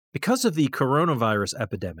Because of the coronavirus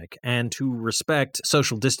epidemic and to respect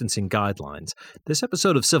social distancing guidelines, this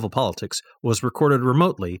episode of Civil Politics was recorded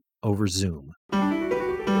remotely over Zoom.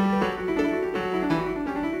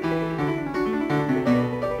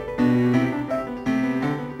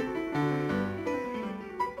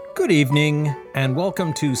 Good evening, and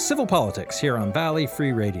welcome to Civil Politics here on Valley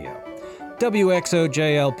Free Radio.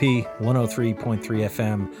 WXOJLP 103.3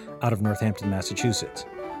 FM out of Northampton, Massachusetts.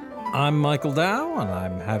 I'm Michael Dow, and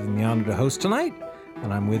I'm having the honor to host tonight,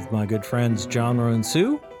 and I'm with my good friends John and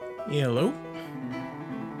Sue. Hello.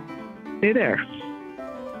 Hey there.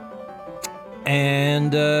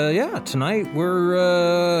 And tonight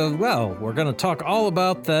we're going to talk all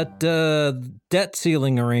about that debt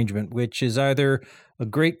ceiling arrangement, which is either a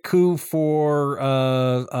great coup for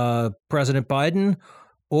President Biden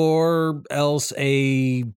or else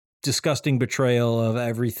a disgusting betrayal of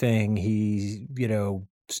everything he,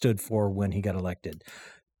 stood for when he got elected.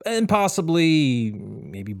 And possibly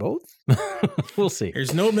maybe both. We'll see.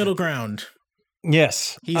 There's no middle ground.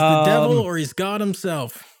 Yes. He's the devil or he's God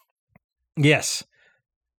himself. Yes.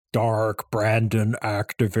 Dark Brandon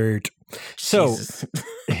activate. So,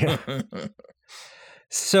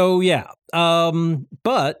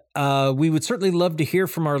 but we would certainly love to hear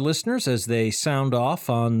from our listeners as they sound off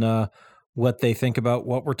on what they think about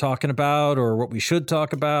what we're talking about or what we should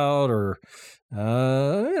talk about or,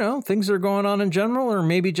 things that are going on in general, or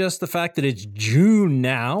maybe just the fact that it's June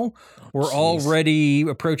now. We're already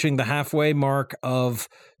approaching the halfway mark of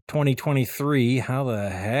 2023. How the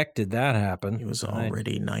heck did that happen? It was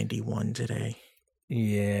already 91 today.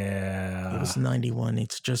 Yeah. It was 91.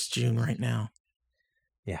 It's just June right now.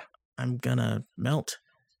 Yeah. I'm gonna melt.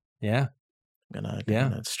 Yeah.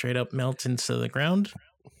 Gonna straight up melt into the ground.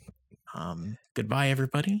 Goodbye,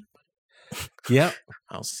 everybody. Yep.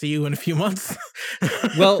 I'll see you in a few months.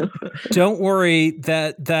 Well, don't worry,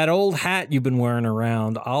 that old hat you've been wearing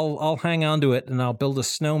around, I'll hang on to it and I'll build a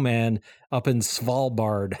snowman up in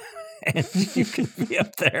Svalbard and you can be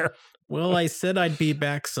up there. Well, I said I'd be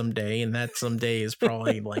back someday, and that someday is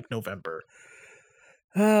probably like November.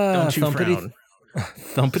 Don't you frown.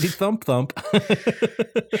 Thumpity thump thump.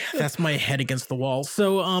 That's my head against the wall.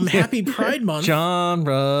 So, happy Pride Month, John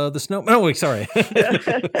the Snow. Oh, wait, sorry.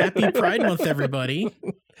 Happy Pride Month, everybody.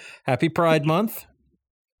 Happy Pride Month.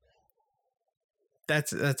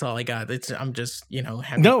 That's all I got. I'm just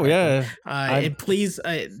happy. No, Pride yeah. Month. And please,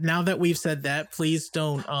 now that we've said that, please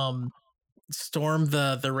don't storm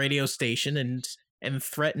the radio station and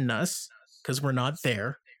threaten us because we're not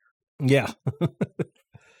there. Yeah.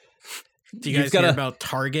 Do you guys hear about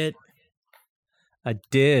Target? I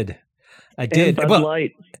did. And Bud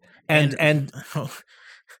Light. And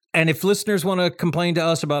if listeners want to complain to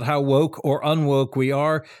us about how woke or unwoke we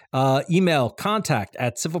are, email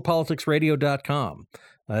contact@civilpoliticsradio.com.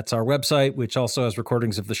 That's our website, which also has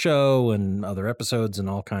recordings of the show and other episodes and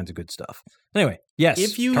all kinds of good stuff. Anyway, yes.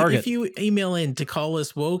 If you email in to call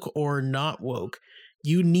us woke or not woke,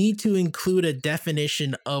 you need to include a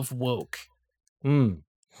definition of woke.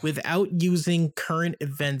 Without using current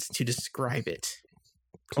events to describe it.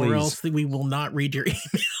 Please. Or else we will not read your email.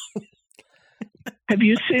 Have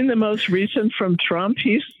you seen the most recent from Trump?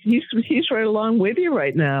 He's right along with you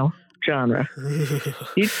right now, genre.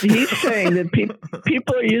 He's saying that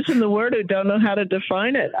people are using the word who don't know how to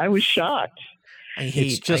define it. I was shocked.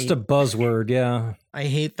 It's just a buzzword, yeah. I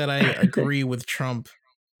hate that I agree with Trump.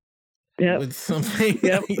 Yep. With something.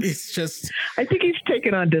 Yep. It's just. I think he's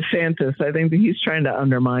taken on DeSantis. I think that he's trying to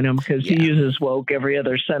undermine him because he uses woke every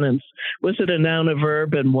other sentence. Was it a noun, a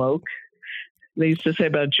verb, and woke? They used to say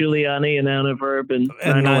about Giuliani, a noun, a verb, and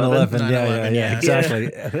 9/11. Yeah, exactly.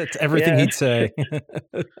 That's everything he'd say.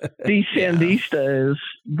 DeSandista is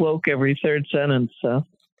woke every third sentence. So,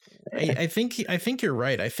 I think you're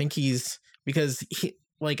right. I think he's because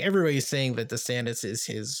everybody's saying that DeSantis is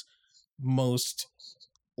his most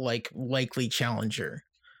likely challenger.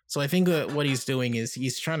 So I think that what he's doing is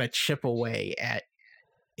he's trying to chip away at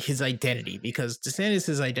his identity because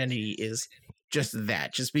DeSantis' identity is just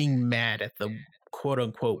being mad at the quote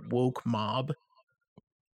unquote woke mob.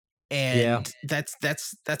 And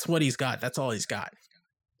that's what he's got. That's all he's got.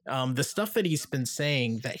 The stuff that he's been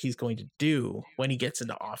saying that he's going to do when he gets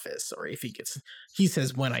into office, or if he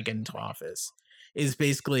says when I get into office, is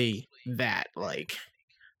basically that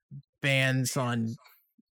bans on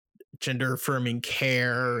gender affirming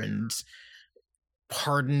care and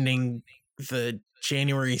pardoning the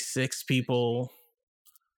January 6th people,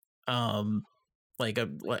 and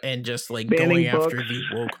just banning going books. after the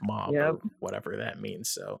woke mob, Yep. or whatever that means.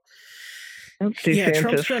 So DeSantis. yeah,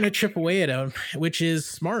 Trump's trying to chip away at him, which is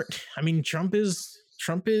smart. I mean, Trump is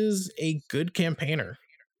a good campaigner.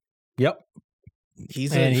 Yep.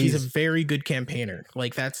 He's And a very good campaigner.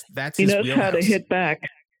 Like that's He his knows wheelhouse. how to hit back.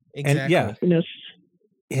 Exactly. And, yeah. He knows.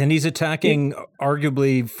 And he's attacking,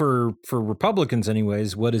 arguably for Republicans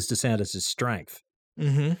anyways, what is DeSantis' strength?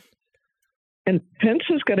 Mm-hmm. And Pence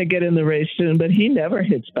is going to get in the race soon, but he never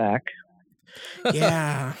hits back.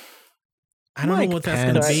 Yeah. I don't Mike know what that's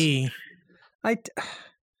Pence. going to be.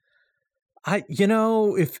 You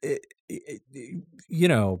know, if you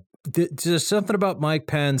know, there's something about Mike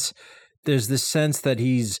Pence. There's this sense that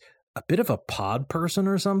he's a bit of a pod person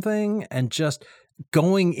or something, and just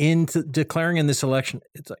going into declaring in this election,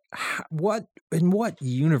 it's like, in what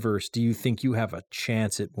universe do you think you have a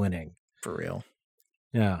chance at winning? For real.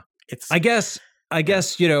 Yeah, It's. I guess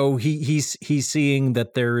you know he's seeing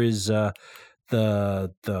that there is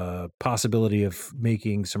the possibility of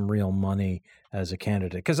making some real money as a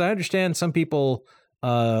candidate, because I understand some people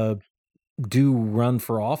do run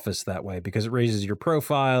for office that way because it raises your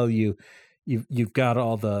profile. You've got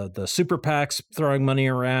all the super PACs throwing money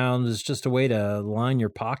around. It's just a way to line your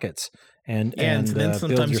pockets and then build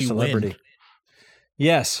sometimes your you celebrity. win.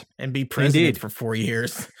 Yes, And be president indeed. for 4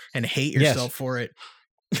 years and hate yourself for it.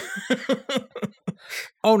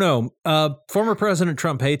 Oh no, former President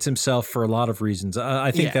Trump hates himself for a lot of reasons.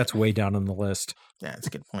 I think that's way down on the list. Yeah, that's a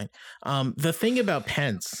good point. The thing about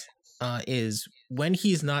Pence is when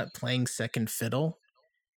he's not playing second fiddle,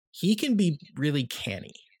 he can be really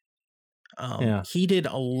canny. He did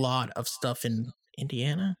a lot of stuff in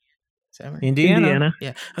Indiana. Is that right? Indiana.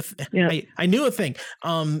 Yeah. Yeah. I knew a thing.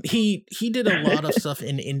 He did a lot of stuff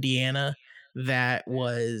in Indiana that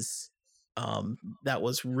was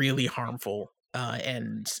really harmful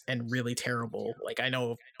and really terrible. Like I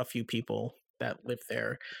know a few people that live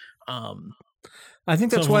there. I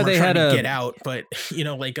think that's some of why them are they trying had to get out, but you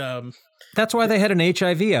know, like that's why they had an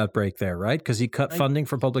HIV outbreak there, right? Because he cut funding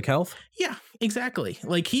for public health. Yeah, exactly.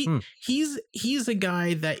 Like he's a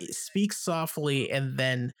guy that speaks softly and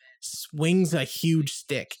then swings a huge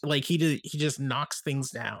stick. Like he just knocks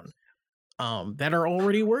things down that are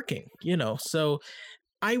already working, you know. So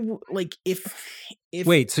I like if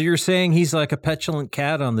wait, so you're saying he's like a petulant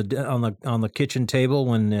cat on the kitchen table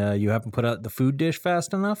when you haven't put out the food dish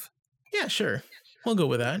fast enough? Yeah, sure. We'll go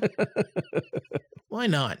with that. Why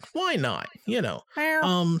not? You know.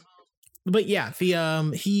 But yeah,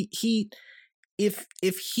 the if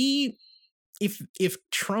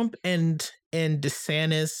Trump and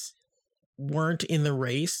DeSantis weren't in the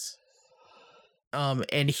race,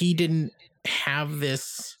 and he didn't have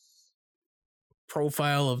this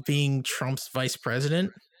profile of being Trump's vice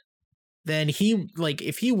president, then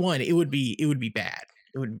if he won, it would be bad.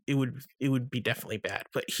 It would be definitely bad.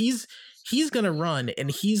 But he's going to run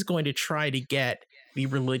and he's going to try to get the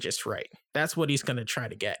religious right. That's what he's going to try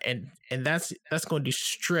to get. And that's going to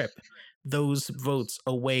strip those votes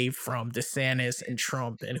away from DeSantis and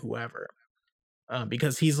Trump and whoever.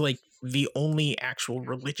 Because he's like the only actual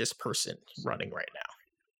religious person running right now.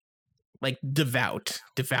 Like devout,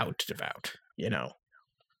 you know.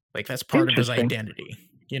 Like that's part of his identity,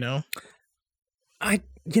 you know? I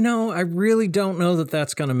really don't know that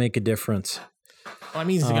that's going to make a difference. Well, I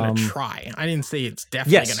mean, he's going to try. I didn't say it's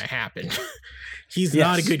definitely going to happen. He's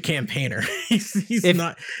not a good campaigner. He's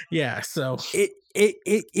not. Yeah. So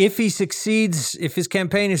if he succeeds, if his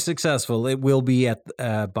campaign is successful, it will be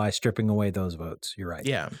by stripping away those votes. You're right.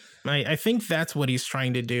 Yeah. I think that's what he's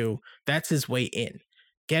trying to do. That's his way in.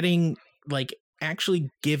 Getting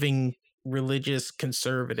actually giving religious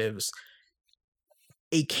conservatives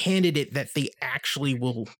a candidate that they actually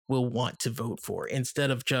will want to vote for,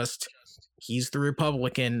 instead of just he's the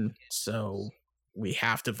Republican, so we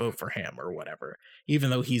have to vote for him or whatever, even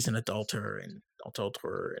though he's an adulterer and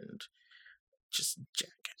just,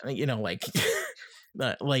 you know,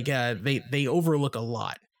 they overlook a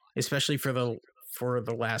lot, especially for the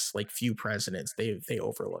last few presidents. They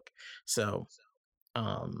overlook. So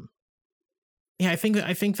yeah, I think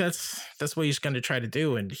that's what he's going to try to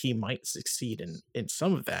do, and he might succeed in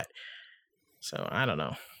some of that. So I don't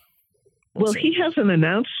know. Well, he hasn't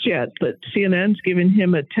announced yet, but CNN's giving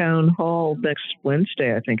him a town hall next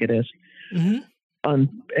Wednesday, I think it is,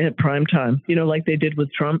 at prime time. You know, like they did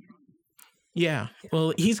with Trump. Yeah.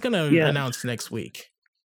 Well, he's going to announce next week.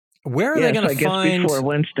 Where are they going to find before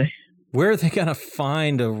Wednesday? Where are they going to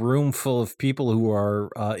find a room full of people who are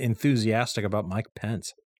enthusiastic about Mike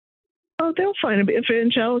Pence? Oh, they'll find him.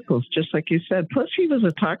 Evangelicals, just like you said. Plus, he was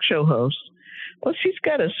a talk show host. Plus, he's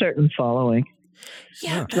got a certain following.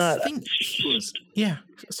 Yeah, yeah.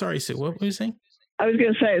 Sorry, Sue. What were you saying? I was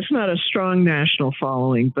going to say it's not a strong national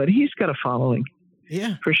following, but he's got a following.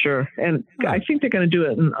 Yeah. for sure. And I think they're going to do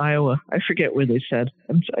it in Iowa. I forget where they said.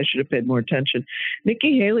 I should have paid more attention.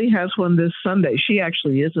 Nikki Haley has one this Sunday. She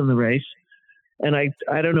actually is in the race. And I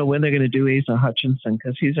don't know when they're going to do Asa Hutchinson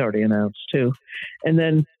because he's already announced too. And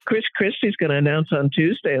then Chris Christie's going to announce on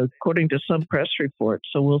Tuesday, according to some press report.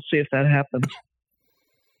 So we'll see if that happens.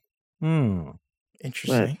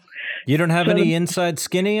 Interesting. You don't have any inside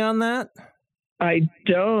skinny on that? I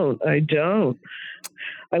don't.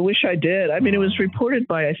 I wish I did. I mean, it was reported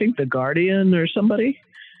by, I think, The Guardian or somebody.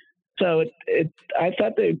 So I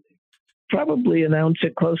thought they'd probably announce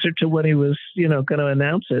it closer to when he was, going to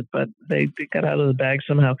announce it, but they got out of the bag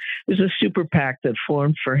somehow. There's a super PAC that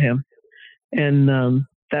formed for him. And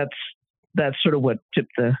that's sort of what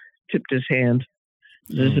tipped his hand.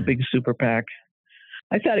 There's a big super PAC.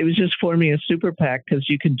 I thought he was just forming a super PAC because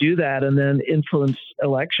you could do that and then influence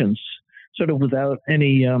elections sort of without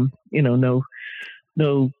any,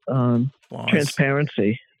 no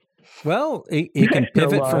transparency. Well, he can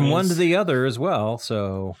pivot from one to the other as well.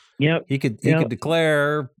 So he could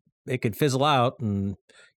declare, it could fizzle out, and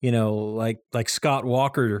like Scott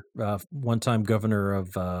Walker, one-time governor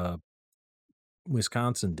of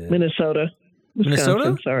Wisconsin did. Minnesota.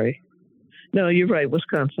 Sorry. No, you're right.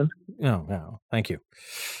 Wisconsin. No. Thank you.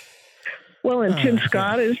 Well, and Tim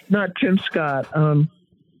Scott is not Tim Scott.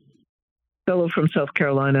 Fellow from South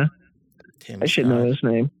Carolina. I should know his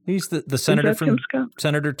name. He's the senator from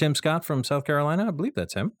Senator Tim Scott from South Carolina. I believe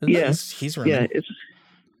that's him. Yes, he's running.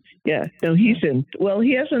 No, he's in. Well,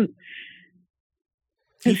 he hasn't.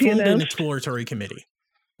 He formed an exploratory committee.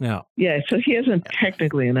 No. Yeah, so he hasn't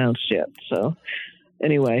technically announced yet. So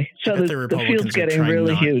anyway, so the field's getting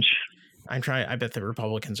really huge. I bet the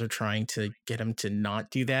Republicans are trying to get him to not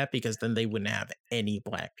do that because then they wouldn't have any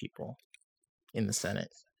black people in the Senate.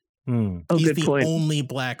 He's the only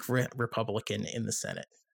black Republican in the Senate.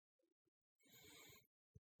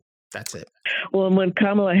 That's it. Well, and when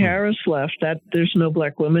Kamala Harris left, there's no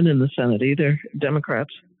black women in the Senate either.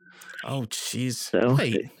 Democrats. Oh, jeez. So,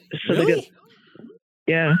 wait, really?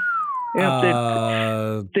 They're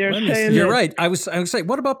saying you're right. I was saying,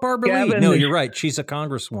 what about Barbara Lee? No, you're right. She's a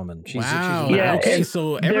congresswoman. Wow. Okay,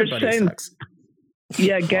 so everybody sucks.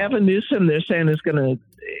 Yeah, Gavin Newsom, they're saying is going to,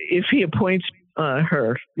 if he appoints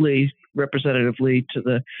Representative Lee, to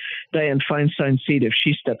the Dianne Feinstein seat if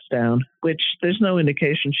she steps down, which there's no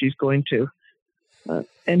indication she's going to.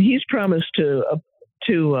 And he's promised to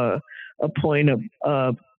appoint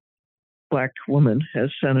a black woman as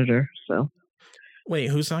senator. So, wait,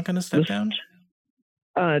 who's not going to step down?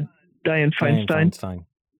 Dianne Feinstein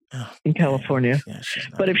in California. Yeah,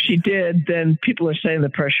 but if she did, then people are saying the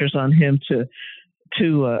pressure's on him to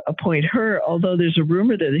appoint her, although there's a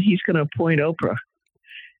rumor that he's going to appoint Oprah,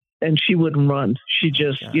 and she wouldn't run. She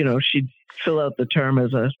just, she'd fill out the term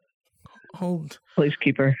as a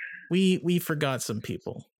placekeeper. We forgot some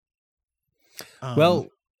people. Well,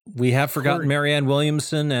 we have forgotten Marianne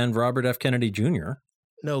Williamson and Robert F. Kennedy Jr.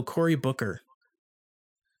 No, Cory Booker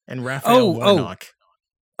and Raphael Warnock.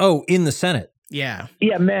 Oh, in the Senate. Yeah.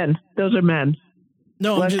 Yeah, men. Those are men.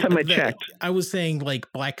 No, last time I checked. I was saying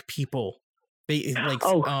like black people. They like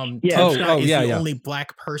Tim Scott is the only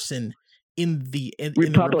black person in the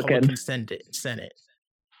Republican Senate.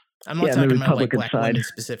 I'm not talking about like black women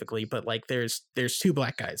specifically, but like there's two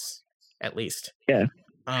black guys at least. Yeah.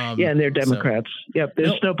 And they're Democrats. So,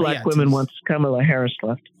 there's no black women once Kamala Harris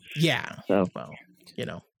left. Yeah. So well,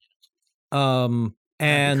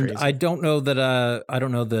 and I don't know that I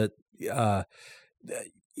don't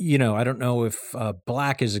know if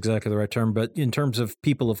black is exactly the right term, but in terms of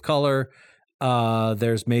people of color,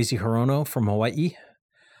 there's Mazie Hirono from Hawaii.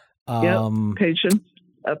 Pacific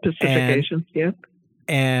Asian. Yeah.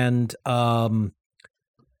 And I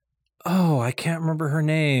can't remember her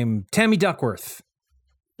name. Tammy Duckworth.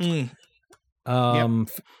 Woman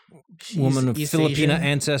of East Filipino Asian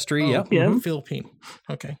ancestry. Philippine.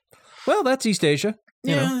 Okay. Well, that's East Asia.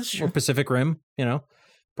 That's true. Or Pacific Rim.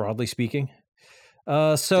 Broadly speaking.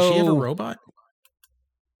 Does she have a robot?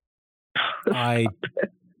 I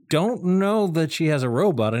don't know that she has a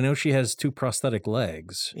robot. I know she has 2 prosthetic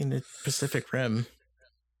legs. In the Pacific Rim.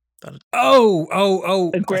 A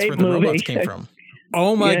That's great where the movie. robots came from.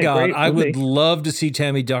 Oh my God. I would love to see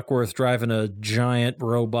Tammy Duckworth driving a giant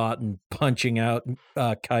robot and punching out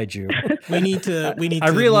kaiju. We need to I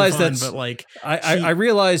realize move on, that's but like I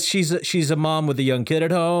realize she's a mom with a young kid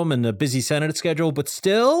at home and a busy Senate schedule, but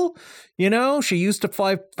still, she used to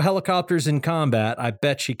fly helicopters in combat. I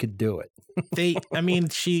bet she could do it.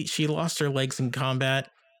 She lost her legs in combat,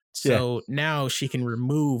 so now she can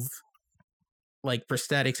remove like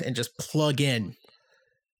prosthetics and just plug in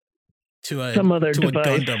to some other device.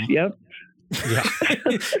 Gundam. Yep. Yeah.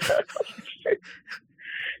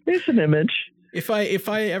 There's an image. If I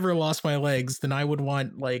ever lost my legs, then I would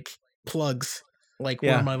want like plugs, like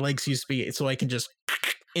Yeah. where my legs used to be, so I can just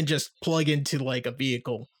plug into like a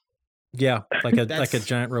vehicle. Yeah, like a That's-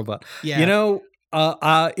 giant robot. Yeah. You know,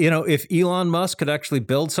 if Elon Musk could actually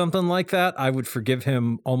build something like that, I would forgive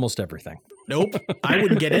him almost everything. Nope. I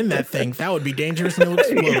wouldn't get in that thing. That would be dangerous and it'll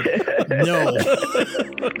explode. No.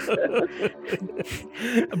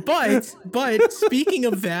 But speaking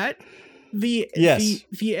of that, the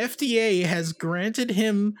FDA has granted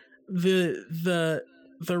him the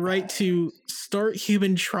right to start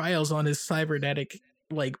human trials on his cybernetic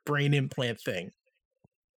like brain implant thing.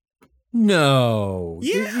 No.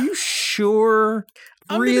 Yeah. Are you sure?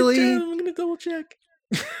 I'm Really? gonna double check.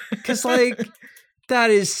 Because like that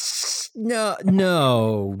is no.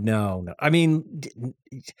 I mean,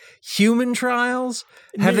 human trials?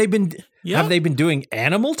 Have they been doing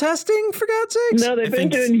animal testing, for God's sakes? No, they've been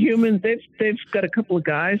doing human. They've got a couple of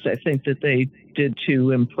guys, I think, that they did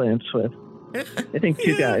 2 implants with. I think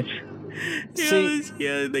 2 guys.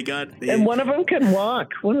 They got. And one of them can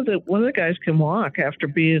walk. One of the guys can walk after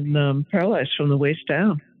being paralyzed from the waist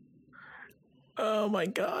down. Oh my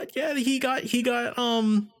God! Yeah, he got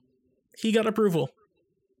approval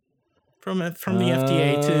from the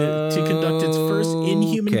FDA to conduct its first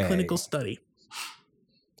inhuman clinical study.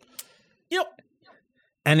 Yep.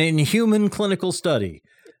 An inhuman clinical study.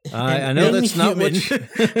 I know that's not what.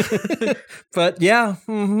 But yeah.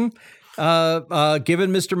 Mm-hmm.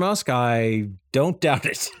 Given Mr. Musk, I don't doubt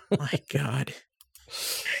it. My God.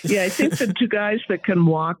 Yeah, I think the 2 guys that can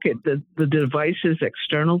walk, the device is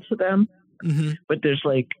external to them, but there's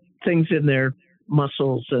like things in their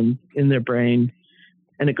muscles and in their brain,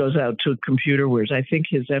 and it goes out to a computer, whereas I think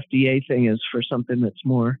his FDA thing is for something that's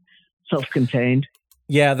more self-contained.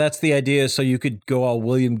 Yeah, that's the idea. So you could go all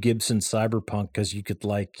William Gibson cyberpunk because you could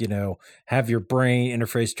have your brain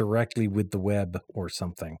interface directly with the web or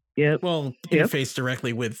something. Yeah. Well, interface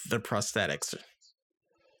directly with the prosthetics.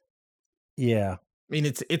 Yeah. I mean,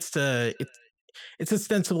 it's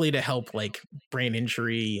ostensibly to help like brain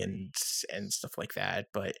injury and stuff like that,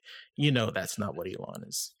 but that's not what Elon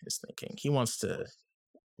is thinking. He wants to.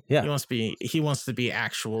 Yeah. He wants to be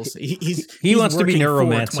actual. He wants to be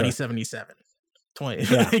neuromancer. 2077.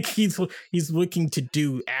 Like he's looking to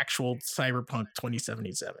do actual Cyberpunk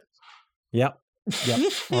 2077. Yep.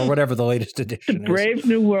 Or whatever the latest edition is. It's a brave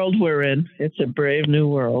new world we're in. It's a brave new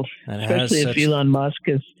world. Especially if Elon Musk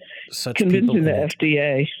is convincing the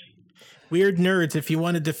FDA. Weird nerds, if you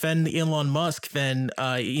want to defend Elon Musk, then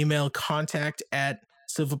email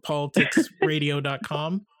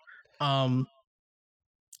contact@civilpoliticsradio.com. I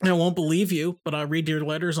won't believe you, but I'll read your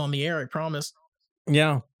letters on the air, I promise.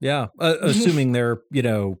 Yeah. Assuming they're,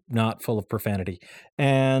 not full of profanity.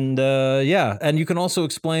 And and you can also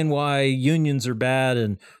explain why unions are bad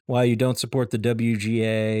and why you don't support the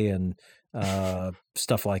WGA and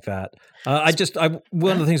stuff like that.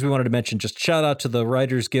 One of the things we wanted to mention, just shout out to the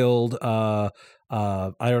Writers Guild. I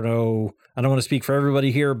don't know. I don't want to speak for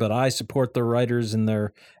everybody here, but I support the writers and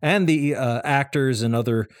the actors and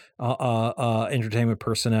other entertainment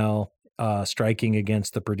personnel striking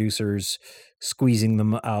against the producers, squeezing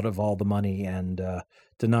them out of all the money and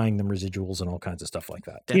denying them residuals and all kinds of stuff like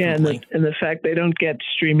that. Definitely. Yeah, and the fact they don't get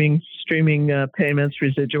streaming payments,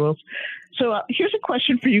 residuals. So here's a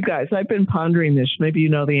question for you guys. I've been pondering this. Maybe you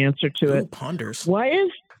know the answer to it. Ponders. Why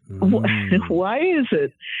is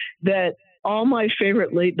it that all my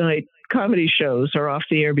favorite late night comedy shows are off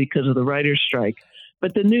the air because of the writer's strike,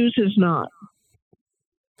 but the news is not?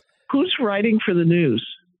 Who's writing for the news?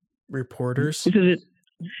 Reporters. Is it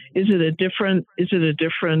a different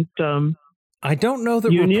I don't know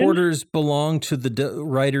that union? Reporters belong to the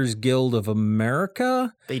Writers Guild of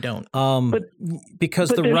America. They don't. But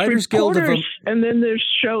the Writers Guild of and then there's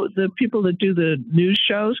the people that do the news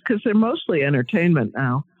shows, because they're mostly entertainment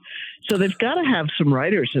now. So they've got to have some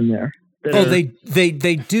writers in there.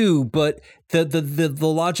 They do, but the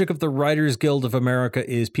logic of the Writers Guild of America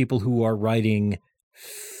is people who are writing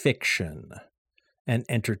fiction and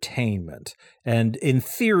entertainment. And in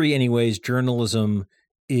theory, anyways, journalism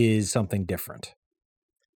is something different.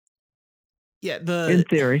 Yeah, in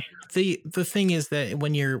theory. The thing is that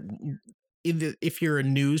when if you're a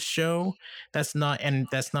news show, that's not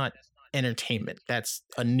entertainment. That's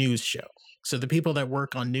a news show. So the people that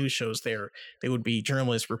work on news shows they would be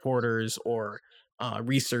journalists, reporters, or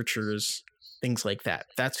researchers, things like that.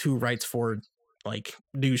 That's who writes for like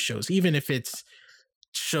news shows, even if it's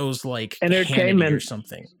shows like entertainment Hannity or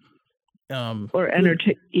something. or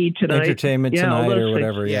Tonight. Entertainment Yeah, all Tonight those or things.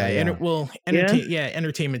 whatever.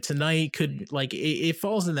 Entertainment Tonight could like it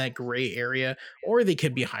falls in that gray area, or they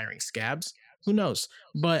could be hiring scabs. Who knows?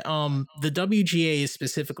 But the WGA is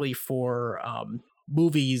specifically for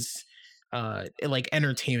movies, like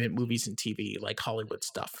entertainment movies and TV, like Hollywood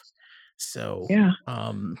stuff. So yeah,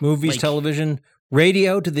 movies, like, television,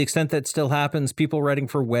 radio, to the extent that still happens. People writing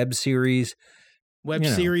for web series.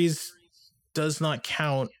 Series does not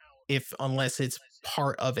count unless it's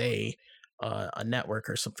part of a network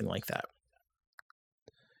or something like that.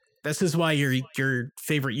 This is why your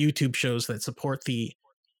favorite YouTube shows that support the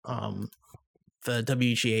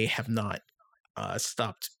WGA have not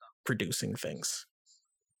stopped producing things.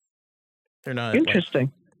 They're not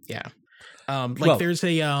interesting. There's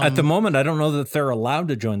a at the moment, I don't know that they're allowed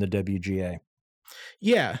to join the WGA.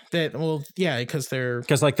 Because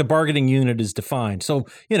like the bargaining unit is defined. So,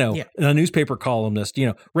 a newspaper columnist,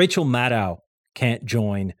 Rachel Maddow can't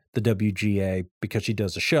join the WGA because she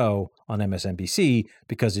does a show on MSNBC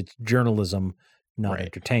because it's journalism, not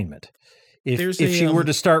entertainment. If she were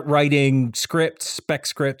to start writing spec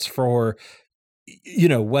scripts for,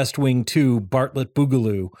 West Wing 2, Bartlett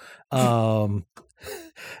Boogaloo,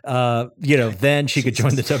 then she could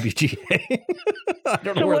join the WGA. I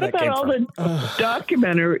don't know so where what that about came all from.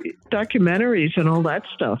 the documentaries and all that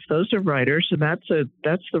stuff? Those are writers, and that's the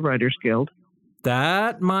Writers Guild.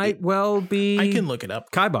 That might well be. I can look it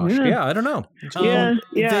up. Kibosh. Yeah, I don't know.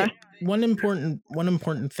 One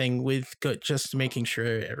important thing with just making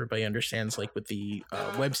sure everybody understands, like with the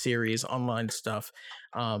web series, online stuff.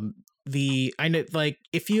 I know, like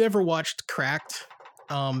if you ever watched Cracked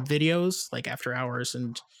videos, like After Hours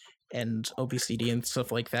and OBCD and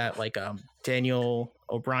stuff like that, like Daniel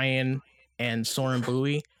O'Brien and Soren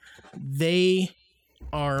Bowie, they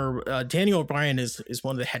are Daniel O'Brien is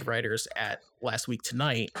one of the head writers at Last Week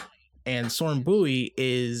Tonight, and Soren Bowie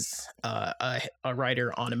is a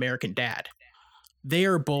writer on American Dad. They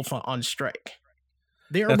are both on strike.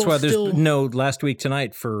 That's why there's no Last Week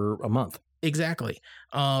Tonight for a month. Exactly.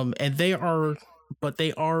 And they are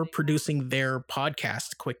producing their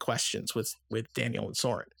podcast, Quick Questions, with Daniel and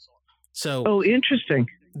Soren. So, interesting.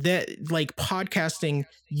 That, like, podcasting,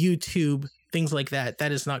 YouTube, things like that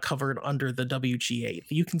is not covered under the WGA.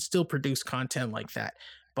 You can still produce content like that,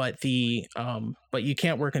 but but you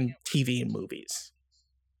can't work in TV and movies.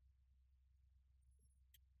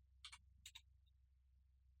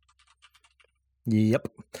 Yep.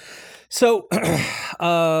 So,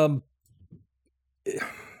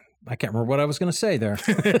 I can't remember what I was going to say there. Back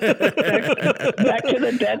to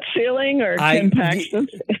the debt ceiling or Ken Paxton?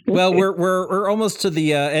 Well, we're almost to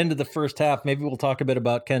the end of the first half. Maybe we'll talk a bit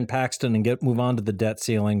about Ken Paxton and move on to the debt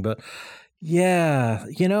ceiling. But yeah,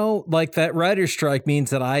 like that writer's strike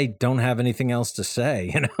means that I don't have anything else to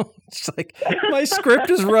say. It's like my script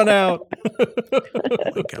has run out. Oh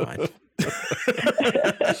my God.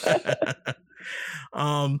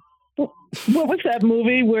 What was that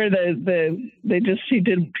movie where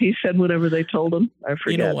he said whatever they told him? I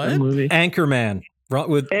forget the movie. Anchorman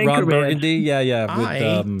with Ron Burgundy. Yeah.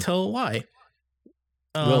 With Tell a Lie.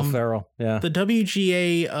 Will Ferrell. Yeah. The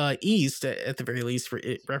WGA East, at the very least,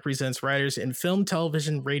 it represents writers in film,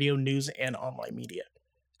 television, radio, news, and online media.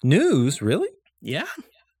 News, really? Yeah.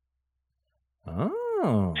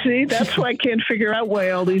 Oh. See, that's why I can't figure out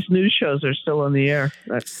why all these news shows are still on the air.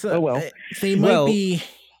 They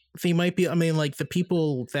might be. I mean, like the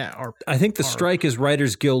people that are. I think the strike is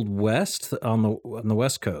Writers Guild West on the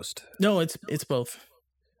West Coast. No, it's both.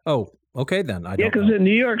 Oh, okay then. Because the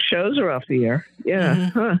New York shows are off the air. Yeah.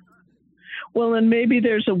 Mm-hmm. Huh. Well, and maybe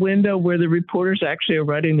there's a window where the reporters actually are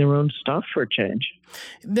writing their own stuff for a change.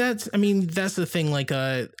 That's the thing. Like,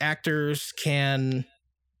 actors can,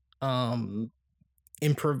 improv.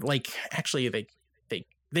 Like, actually,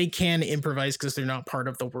 they can improvise because they're not part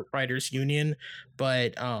of the writers union,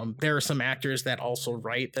 but there are some actors that also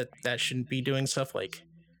write that shouldn't be doing stuff like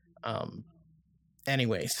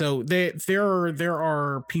anyway. So there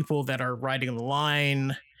are people that are writing the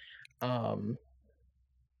line. But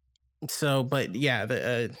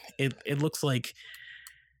yeah, it looks like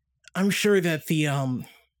I'm sure that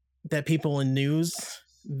that people in news,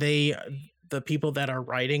 the people that are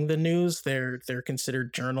writing the news, they're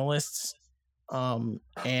considered journalists. And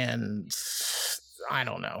I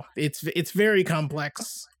don't know. It's very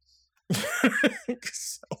complex.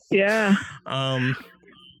 Yeah.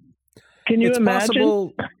 Can you imagine?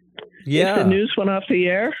 Possible, yeah. If the news went off the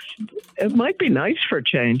air, it might be nice for a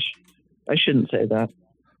change. I shouldn't say that.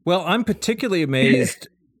 Well, I'm particularly amazed,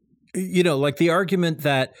 like the argument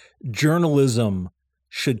that journalism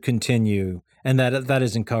should continue and that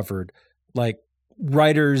isn't covered. Like,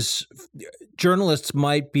 journalists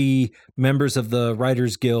might be members of the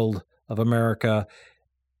Writers Guild of America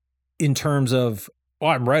in terms of,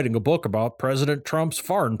 I'm writing a book about President Trump's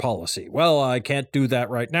foreign policy. Well, I can't do that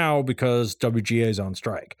right now because WGA is on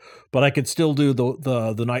strike, but I could still do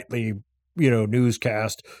the nightly,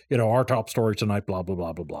 newscast, our top story tonight, blah, blah,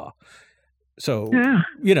 blah, blah, blah. So,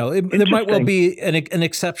 there might well be an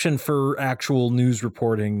exception for actual news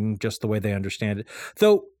reporting, just the way they understand it.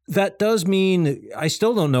 Though that does mean I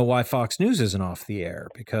still don't know why Fox News isn't off the air,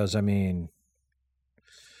 because, they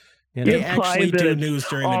actually do news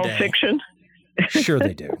during the day. Fiction? Sure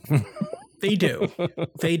they do. They do.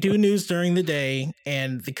 They do news during the day,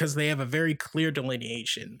 and because they have a very clear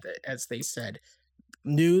delineation, that, as they said,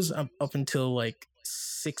 news up until like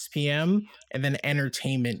 6 p.m. and then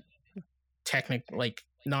entertainment,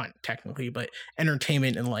 not technically, but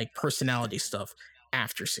entertainment and like personality stuff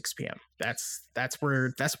after 6 p.m. That's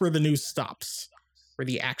where the news stops, where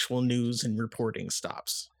the actual news and reporting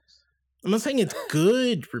stops. I'm not saying it's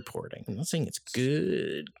good reporting. I'm not saying it's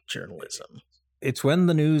good journalism. It's when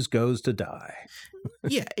the news goes to die.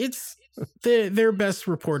 Yeah, it's their best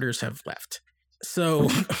reporters have left. So,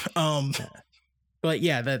 but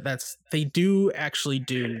yeah, that's they do actually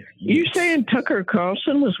do. You saying Tucker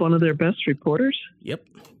Carlson was one of their best reporters? Yep.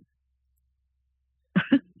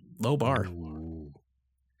 Low bar.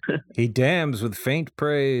 He damns with faint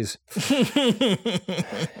praise.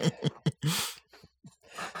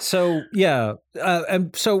 So yeah,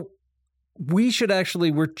 and so. We should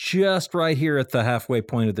we're just right here at the halfway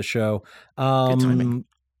point of the show. Good timing.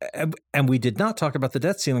 And we did not talk about the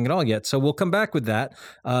debt ceiling at all yet. So we'll come back with that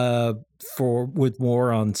with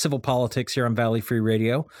more on civil politics here on Valley Free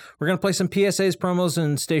Radio. We're going to play some PSAs, promos,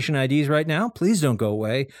 and station IDs right now. Please don't go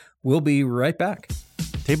away. We'll be right back.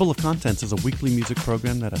 Table of Contents is a weekly music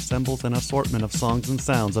program that assembles an assortment of songs and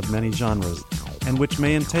sounds of many genres, and which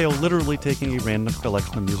may entail literally taking a random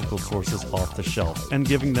collection of musical sources off the shelf and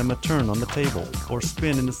giving them a turn on the table, or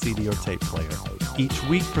spin in the CD or tape player. Each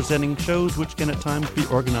week presenting shows which can at times be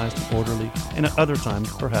organized and orderly, and at other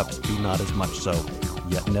times perhaps be not as much so,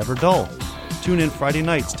 yet never dull. Tune in Friday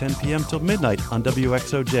nights, 10 p.m. till midnight on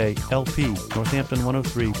WXOJ LP, Northampton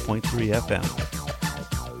 103.3 FM.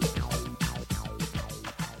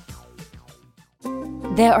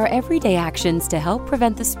 There are everyday actions to help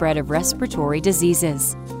prevent the spread of respiratory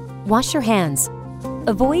diseases. Wash your hands.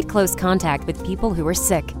 Avoid close contact with people who are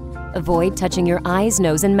sick. Avoid touching your eyes,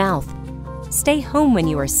 nose, and mouth. Stay home when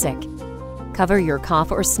you are sick. Cover your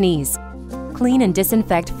cough or sneeze. Clean and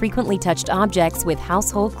disinfect frequently touched objects with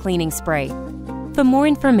household cleaning spray. For more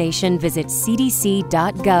information, visit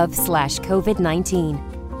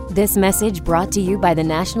cdc.gov/COVID-19. This message brought to you by the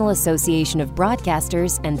National Association of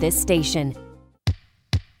Broadcasters and this station.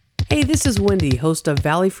 Hey, this is Wendy, host of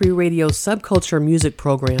Valley Free Radio's Subculture Music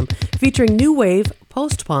Program, featuring new wave,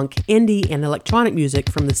 post-punk, indie, and electronic music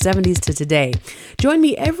from the 70s to today. Join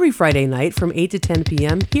me every Friday night from 8 to 10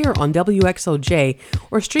 p.m. here on WXOJ,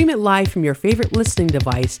 or stream it live from your favorite listening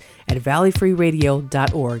device at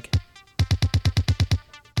valleyfreeradio.org.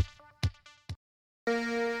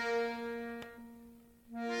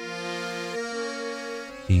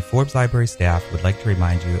 The Forbes Library staff would like to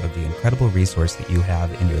remind you of the incredible resource that you have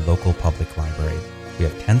in your local public library. We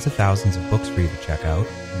have tens of thousands of books for you to check out,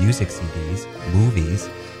 music CDs, movies,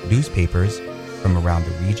 newspapers from around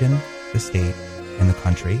the region, the state, and the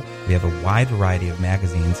country. We have a wide variety of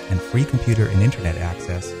magazines and free computer and internet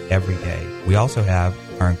access every day. We also have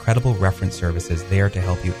our incredible reference services there to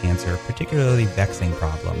help you answer particularly vexing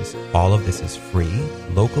problems. All of this is free,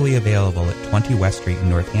 locally available at 20 West Street in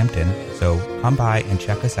Northampton, so come by and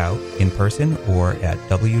check us out in person or at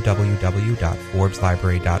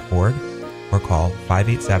www.forbeslibrary.org or call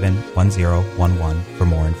 587-1011 for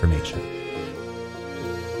more information.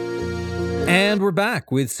 And we're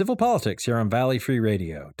back with Civil Politics here on Valley Free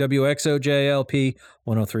Radio, WXOJLP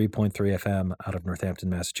 103.3 FM out of Northampton,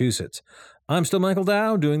 Massachusetts. I'm still Michael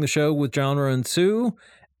Dow doing the show with Genre and Sue.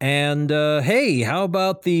 And hey, how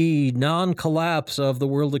about the non-collapse of the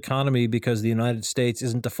world economy because the United States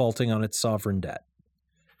isn't defaulting on its sovereign debt?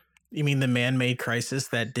 You mean the man-made crisis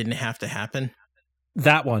that didn't have to happen?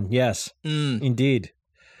 That one, yes, indeed.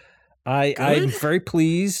 I'm very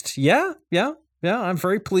pleased. Yeah. I'm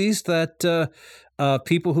very pleased that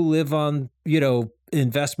people who live on,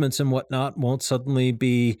 investments and whatnot won't suddenly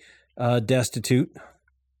be destitute.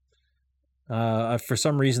 For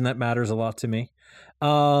some reason, that matters a lot to me.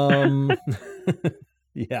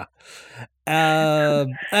 Yeah. Show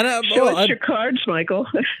us your cards, Michael.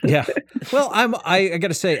 Show us your cards, Michael. Yeah. Well, I got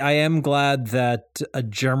to say, I am glad that a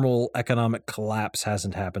general economic collapse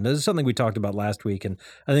hasn't happened. This is something we talked about last week, and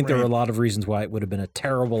I think there are a lot of reasons why it would have been a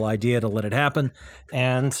terrible idea to let it happen,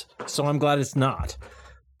 and so I'm glad it's not.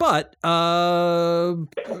 But there are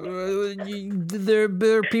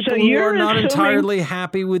people who are not entirely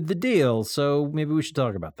happy with the deal, so maybe we should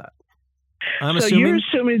talk about that. You're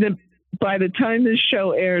assuming that by the time this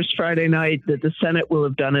show airs Friday night that the Senate will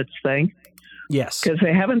have done its thing? Yes. Because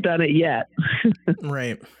they haven't done it yet.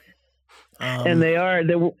 Right. And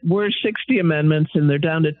there were 60 amendments, and they're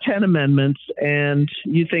down to 10 amendments, and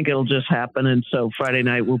you think it'll just happen, and so Friday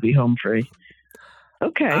night will be home free.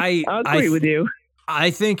 Okay, I'll agree with you.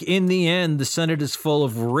 I think in the end, the Senate is full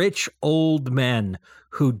of rich old men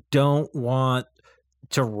who don't want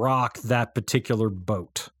to rock that particular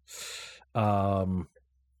boat. Fair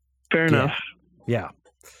enough. Yeah.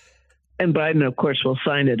 And Biden, of course, will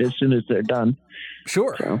sign it as soon as they're done.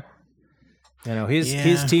 Sure. So.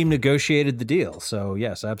 His team negotiated the deal. So,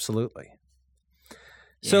 yes, absolutely.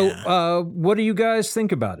 So, what do you guys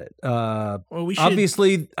think about it?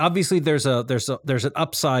 Obviously, there's an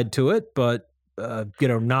upside to it, but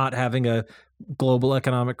not having a global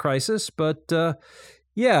economic crisis. But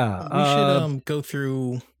we should go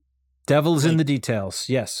through. Devil's in the details.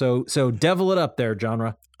 Yes. So devil it up there,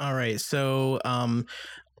 genre. All right. So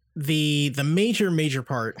the major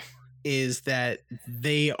part is that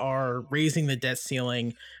they are raising the debt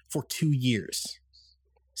ceiling for 2 years.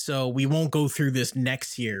 So we won't go through this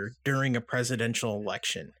next year during a presidential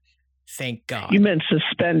election. Thank God. You meant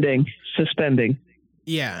suspending.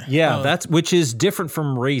 Yeah. Yeah, that's which is different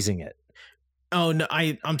from raising it. Oh no,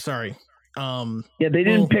 I'm sorry. They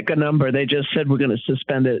didn't pick a number. They just said we're going to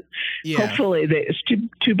suspend it. Yeah. Hopefully, it's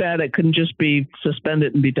too bad it couldn't just be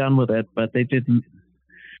suspended and be done with it, but they didn't.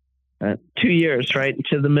 2 years, right,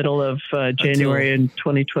 to the middle of January in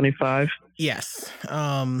 2025. Yes.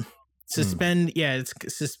 Suspend. Yeah.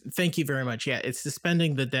 Thank you very much. Yeah, it's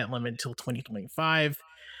suspending the debt limit until 2025.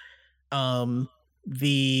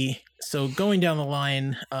 So going down the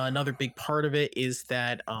line, another big part of it is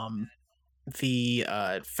that the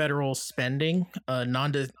federal spending,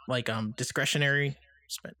 non-discretionary.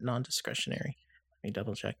 Let me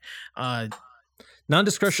double check.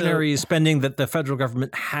 Non-discretionary spending that the federal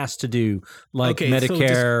government has to do, like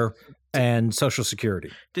Medicare and Social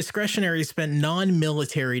Security. Discretionary spend,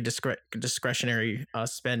 non-military discretionary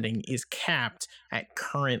spending is capped at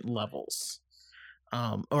current levels,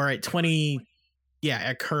 or at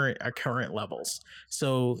current levels.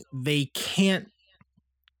 So they can't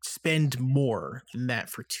spend more than that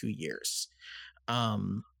for 2 years,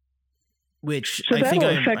 which so I think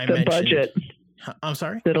that'll affect the budget. I'm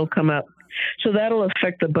sorry? That'll come up. So that'll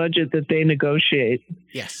affect the budget that they negotiate.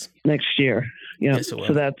 Yes. Next year. Yeah. Yes, it will.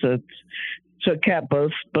 So cap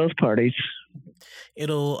both parties.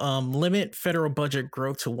 It'll limit federal budget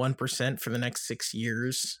growth to 1% for the next 6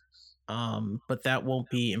 years. But that won't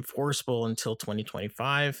be enforceable until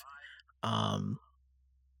 2025.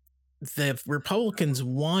 The Republicans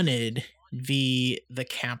wanted the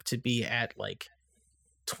cap to be at like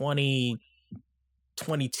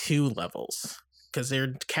 2022 levels, because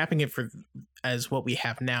they're capping it as what we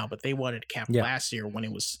have now, but they wanted to cap last year when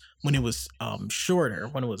it was shorter,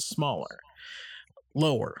 when it was lower.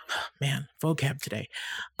 Man, vocab today.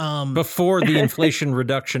 Before the Inflation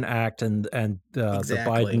Reduction Act and the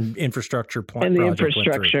Biden infrastructure plan and the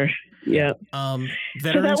infrastructure. Yeah. So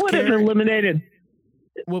that would have eliminated.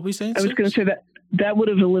 What we saying? I was going to say that would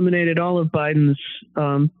have eliminated all of Biden's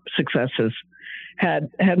successes had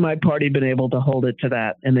my party been able to hold it to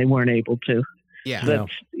that, and they weren't able to. Yeah. So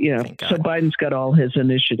Biden's got all his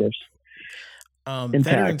initiatives.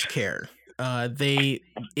 Veterans care. It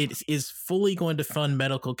is fully going to fund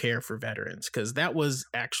medical care for veterans, because that was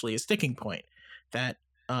actually a sticking point. That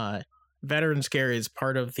veterans care is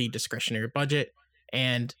part of the discretionary budget,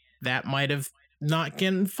 and that might have not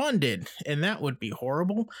getting funded, and that would be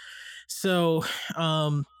horrible. So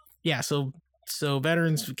so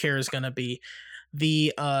veterans care is going to be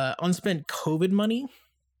the unspent COVID money.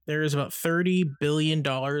 There is about $30 billion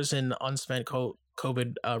in unspent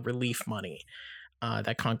COVID relief money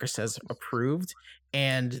that Congress has approved,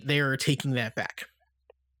 and they are taking that back.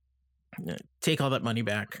 Take all that money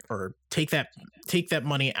back, or take that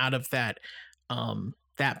money out of that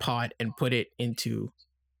pot and put it into,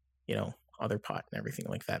 other pot and everything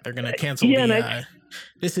like that. They're going to cancel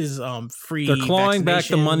this is free. They're clawing back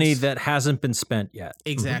the money that hasn't been spent yet.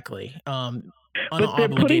 Exactly. But they're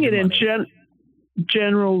putting it in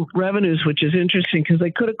general revenues, which is interesting, because they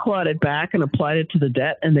could have clawed it back and applied it to the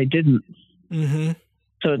debt, and they didn't. Mm-hmm.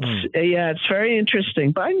 So it's very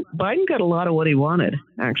interesting. Biden got a lot of what he wanted,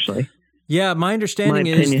 actually. Yeah, my understanding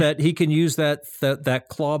is that he can use that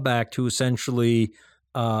clawback to essentially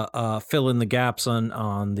fill in the gaps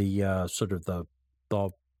on the sort of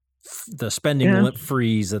the spending limit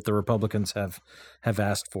freeze that the Republicans have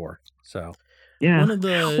asked for. So yeah, one of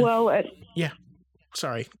the yeah.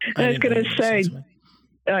 Sorry, I was going to say.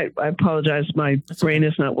 I apologize. My brain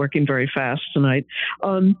is not working very fast tonight.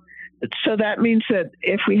 So that means that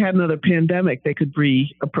if we had another pandemic, they could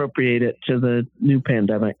reappropriate it to the new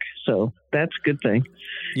pandemic. So that's a good thing.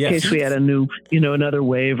 Yes. In case we had a new, another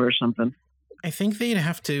wave or something. I think they'd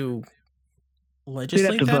have to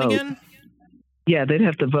legislate that vote. Again. Yeah, they'd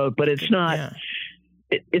have to vote, but it's not. Yeah.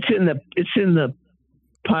 It's in the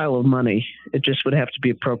pile of money. It just would have to be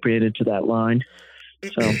appropriated to that line.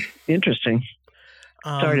 So interesting.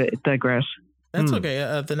 Sorry to digress. That's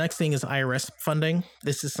okay. The next thing is IRS funding.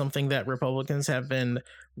 This is something that Republicans have been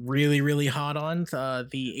really, really hot on.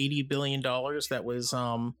 The $80 billion that was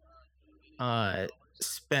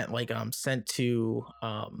spent, sent to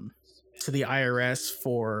the IRS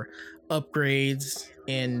for upgrades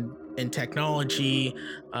in technology,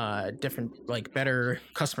 different better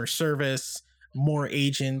customer service, more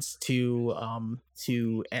agents to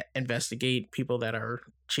investigate people that are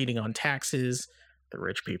cheating on taxes, the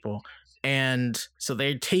rich people. And so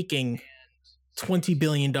they're taking $20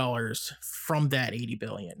 billion from that $80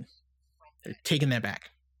 billion. They're taking that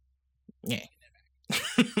back. Yeah.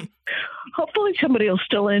 Hopefully somebody will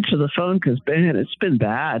still answer the phone because, man, it's been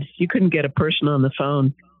bad. You couldn't get a person on the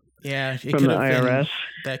phone. Yeah, from the IRS.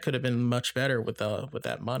 That could have been much better with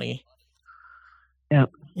that money. Yeah.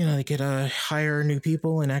 They could hire new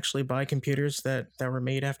people and actually buy computers that were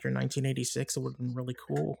made after 1986. It would have been really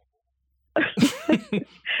cool.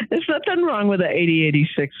 There's nothing wrong with the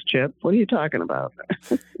 8086 chip. What are you talking about?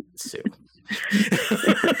 Sue.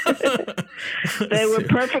 They were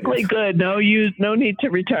perfectly good. No need to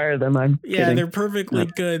retire them. I'm kidding. They're perfectly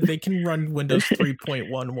good. They can run Windows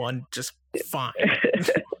 3.11 just fine.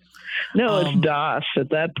 No, it's DOS at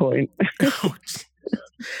that point.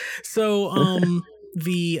 So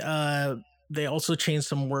they also changed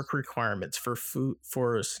some work requirements for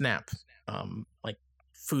SNAP, like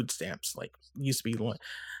food stamps, like used to be one.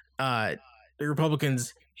 The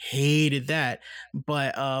Republicans hated that,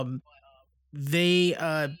 but they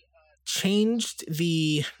changed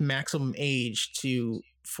the maximum age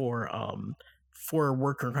for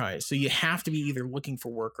worker hires. So you have to be either looking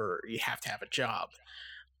for work or you have to have a job,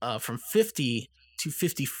 from 50 to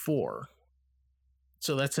 54.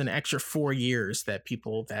 So that's an extra 4 years that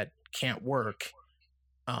people that can't work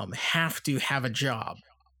have to have a job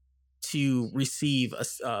to receive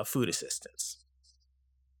food assistance.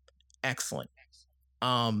 Excellent.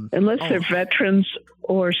 Unless they're veterans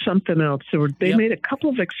or something else. They made a couple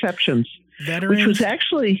of exceptions. Veterans, which was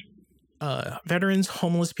actually veterans,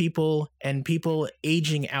 homeless people, and people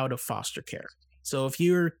aging out of foster care. So if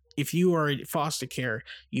you are in foster care,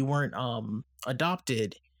 you weren't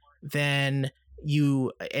adopted, then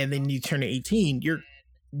you turn 18, you're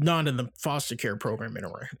not in the foster care program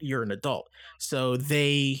anymore. You're an adult. So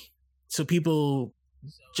people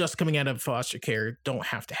just coming out of foster care don't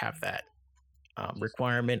have to have that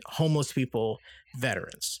requirement. Homeless people,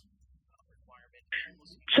 veterans.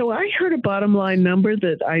 So I heard a bottom line number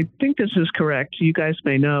that I think this is correct. You guys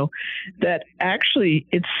may know that actually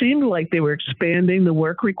it seemed like they were expanding the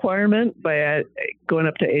work requirement by going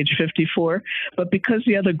up to age 54. But because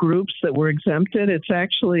the other groups that were exempted, it's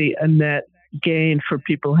actually a net gain for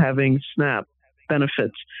people having SNAP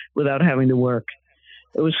benefits without having to work.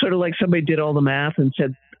 It was sort of like somebody did all the math and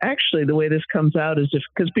said, actually, the way this comes out is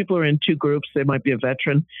because people are in two groups, they might be a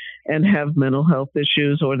veteran and have mental health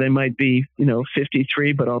issues, or they might be,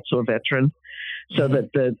 53, but also a veteran. So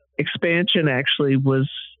that the expansion actually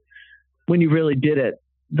was, when you really did it,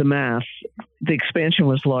 the math, the expansion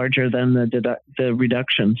was larger than the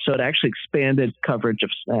reduction. So it actually expanded coverage of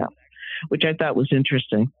SNAP, which I thought was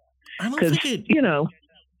interesting. I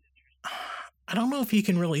don't know if you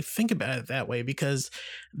can really think about it that way, because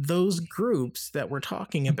those groups that we're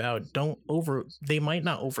talking about they might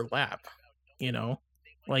not overlap,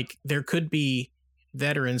 like there could be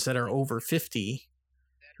veterans that are over 50,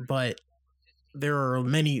 but there are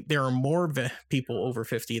more people over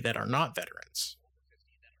 50 that are not veterans.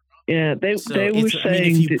 Yeah, they were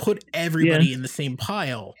saying, if you put everybody in the same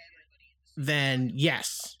pile, then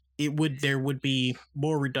yes, there would be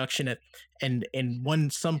more reduction in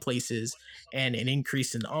some places and an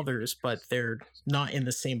increase in others, but they're not in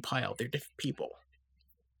the same pile. They're different people.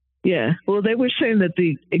 Yeah. Well, they were saying that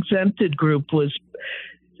the exempted group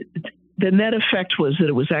the net effect was that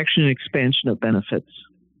it was actually an expansion of benefits.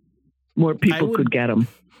 More people could get them.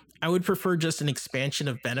 I would prefer just an expansion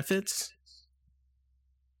of benefits.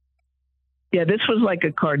 Yeah, this was like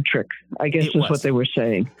a card trick, I guess is what they were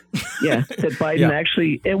saying. Yeah, that Biden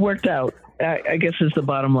actually, it worked out, I guess is the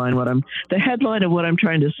bottom line. The headline of what I'm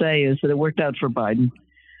trying to say is that it worked out for Biden,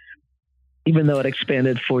 even though it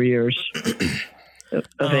expanded 4 years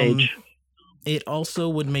of age. It also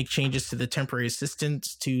would make changes to the temporary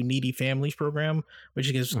assistance to needy families program,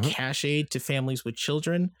 which gives cash aid to families with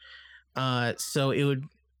children. So it would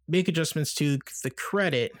make adjustments to the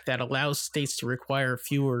credit that allows states to require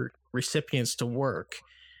fewer recipients to work.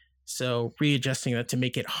 So readjusting that to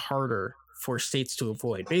make it harder for states to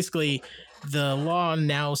avoid. Basically, the law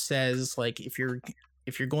now says, like, if you're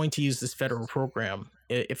going to use this federal program,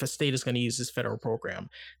 if a state is going to use this federal program,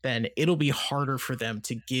 then it'll be harder for them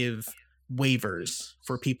to give waivers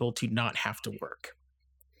for people to not have to work.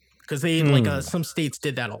 Because they some states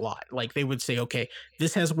did that a lot. Like, they would say, okay,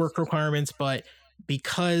 this has work requirements, but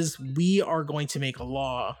because we are going to make a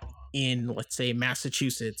law in, let's say,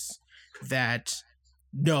 Massachusetts, that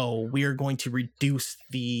no, we are going to reduce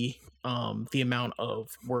the amount of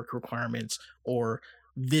work requirements, or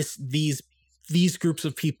these groups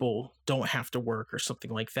of people don't have to work, or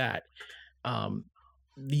something like that.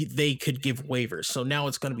 They could give waivers. So now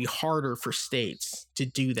it's going to be harder for states to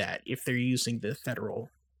do that if they're using the federal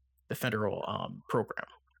program.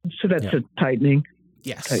 So that's a tightening.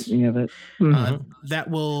 Yes, tightening of it.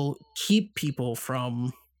 That will keep people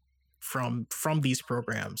from these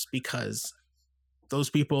programs, because those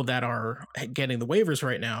people that are getting the waivers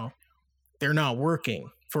right now, they're not working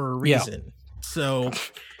for a reason. Yeah. So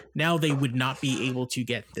now they would not be able to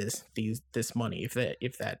get this money if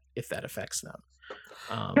that affects them.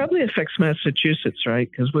 Probably affects Massachusetts, right?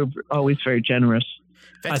 Because we're always very generous.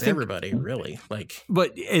 Affects everybody, really.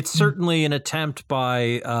 But it's certainly an attempt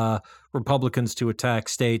by Republicans to attack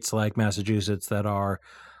states like Massachusetts that are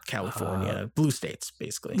California, blue states,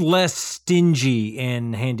 basically less stingy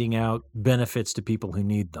in handing out benefits to people who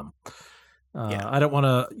need them. I don't want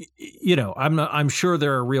to, I'm sure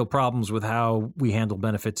there are real problems with how we handle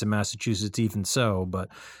benefits in Massachusetts, even so, but,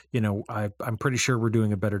 I'm pretty sure we're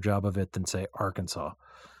doing a better job of it than, say, Arkansas.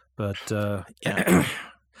 But,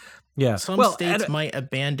 yeah. Some states might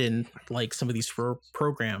abandon, some of these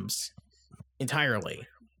programs entirely.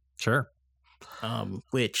 Sure.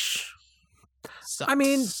 Which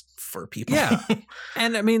sucks for people. Yeah.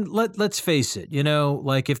 And let's face it,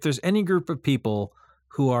 if there's any group of people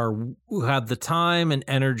who have the time and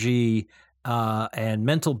energy and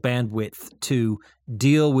mental bandwidth to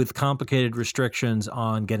deal with complicated restrictions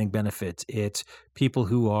on getting benefits, it's people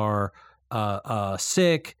who are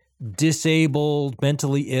sick, disabled,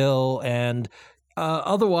 mentally ill, and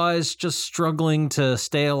otherwise just struggling to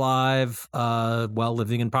stay alive while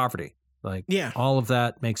living in poverty. All of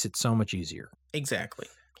that makes it so much easier. Exactly.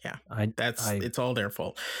 Yeah. It's all their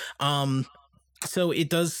fault. So it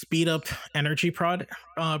does speed up energy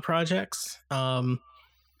projects. One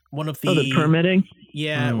of the permitting.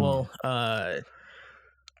 Yeah.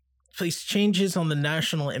 Place changes on the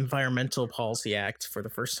National Environmental Policy Act for the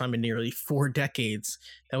first time in nearly 4 decades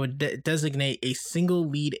that would designate a single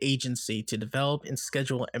lead agency to develop and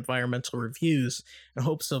schedule environmental reviews in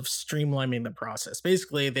hopes of streamlining the process.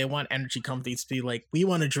 Basically, they want energy companies to be like, we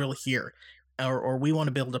want to drill here, or we want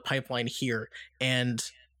to build a pipeline here. And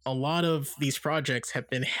a lot of these projects have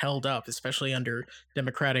been held up, especially under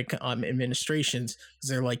Democratic administrations, because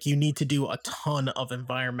they're like, you need to do a ton of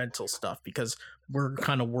environmental stuff because we're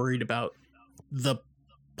kind of worried about the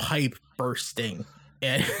pipe bursting.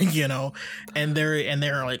 And and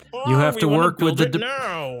they're like, you have to work with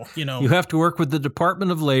you have to work with the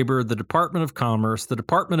Department of Labor, the Department of Commerce, the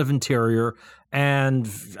Department of Interior, and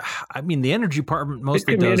the Energy Department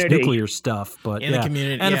mostly does nuclear stuff, but the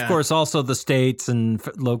community, and of course also the states and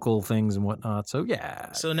local things and whatnot. So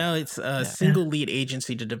so now it's a single lead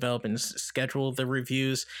agency to develop and schedule the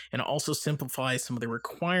reviews, and also simplify some of the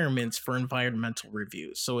requirements for environmental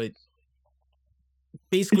reviews. So it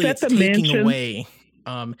basically it's taking away.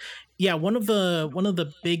 One of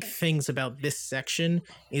the big things about this section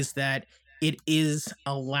is that it is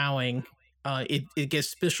allowing it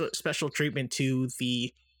gives special treatment to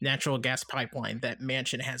the natural gas pipeline that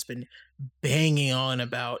Manchin has been banging on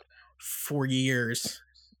about for years,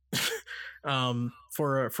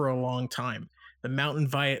 for a long time. The Mountain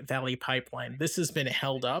Valley Pipeline. This has been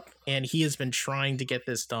held up, and he has been trying to get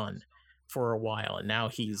this done for a while, and now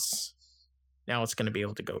it's going to be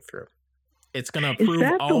able to go through. It's going to approve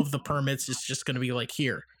all of the permits. It's just going to be like,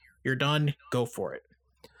 here, you're done. Go for it.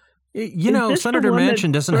 You know, this the Senator one that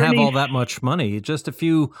Manchin doesn't have all Bernie- that much money, just a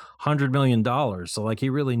few $100 million. So, like, he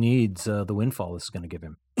really needs the windfall this is going to give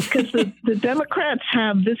him. Because the Democrats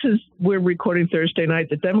have, we're recording Thursday night,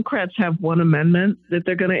 the Democrats have one amendment that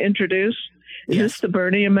they're going to introduce. Is Yes. this the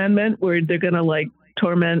Bernie amendment where they're going to like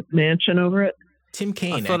torment Manchin over it? Tim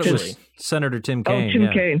Kaine, I thought actually. it was Senator Tim Kaine. Oh, Tim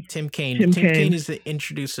yeah. Kaine. Tim Kaine. Tim Tim Kaine Kaine. is to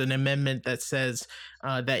introduce an amendment that says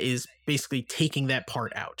that is basically taking that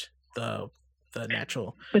part out, the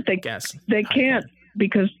natural But gas. they can't,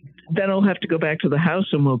 because then it'll have to go back to the House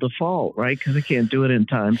and we'll default, right? Because they can't do it in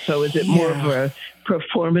time. So is it more of a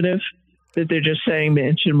performative that they're just saying,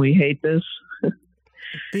 Manchin, we hate this,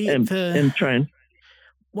 and trying?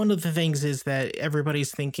 One of the things is that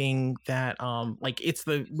everybody's thinking that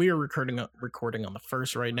we're recording on the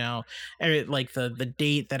 1st right now, and like the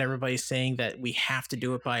date that everybody's saying that we have to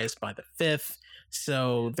do it by is by the 5th,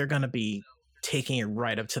 so they're going to be taking it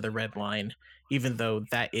right up to the red line, even though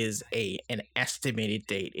that is an estimated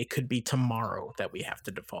date. It could be tomorrow that we have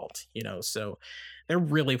to default, so they're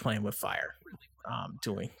really playing with fire,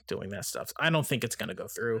 doing that stuff. I don't think it's going to go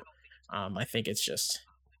through. I think it's just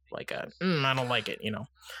like I don't like it,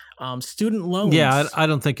 student loans. Yeah, I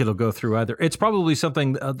don't think it'll go through either. It's probably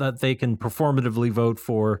something that they can performatively vote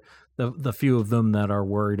for, the few of them that are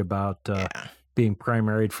worried about being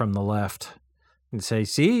primaried from the left, and say,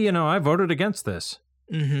 see, I voted against this.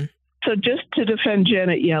 Mm-hmm. So just to defend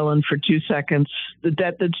Janet Yellen for 2 seconds, the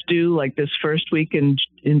debt that's due like this first week in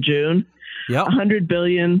June, Yep. $100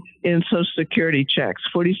 billion in Social Security checks,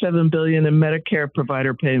 $47 billion in Medicare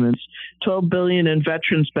provider payments, $12 billion in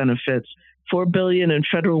veterans benefits, $4 billion in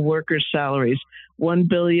federal workers' salaries, $1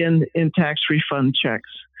 billion in tax refund checks.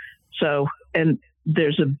 So, and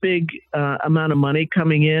there's a big amount of money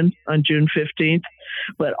coming in on June 15th,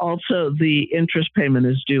 but also the interest payment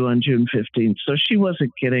is due on June 15th. So she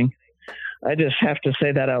wasn't kidding. I just have to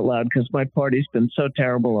say that out loud because my party's been so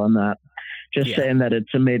terrible on that. Just saying that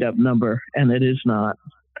it's a made-up number, and it is not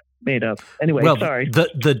made up. Anyway, well, sorry.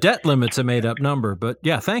 The debt limit's a made-up number, but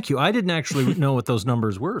yeah, thank you. I didn't actually know what those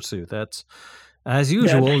numbers were, Sue. That's, as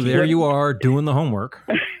usual, there you are doing the homework.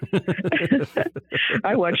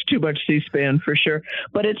 I watch too much C-SPAN for sure,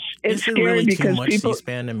 but it's Is there scary really because too much people.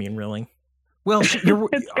 C-SPAN? I mean, really? Well,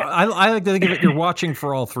 I like to think of it, you're watching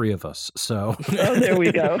for all three of us, so. Oh, there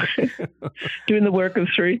we go. Doing the work of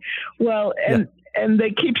three. Well, and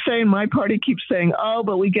they keep saying, my party keeps saying, oh,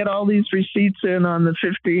 but we get all these receipts in on the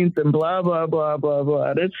 15th and blah, blah, blah, blah, blah.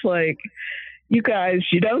 And it's like, you guys,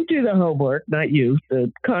 you don't do the homework, not you,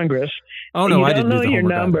 the Congress. Oh, no, I don't didn't know do the your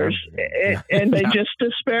homework numbers. either. And they just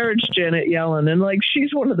disparage Janet Yellen. And like,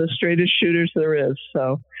 she's one of the straightest shooters there is.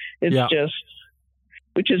 So it's just,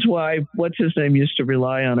 which is why, what's his name used to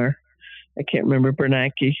rely on her. I can't remember,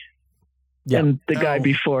 Bernanke. Yeah. And the guy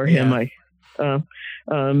before him, I can't,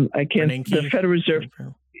 Bernanke. the Federal Reserve.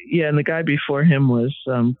 Yeah. And the guy before him was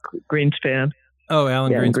Greenspan. Oh,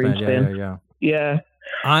 Alan Greenspan. Yeah. Yeah.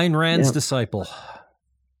 Ayn Rand's disciple.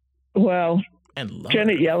 Well, And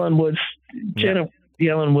Janet Yellen was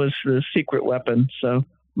the secret weapon. So,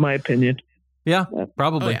 my opinion. Yeah,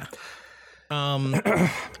 probably. Oh, yeah.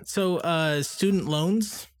 So student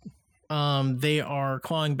loans, they are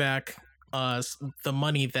clawing back the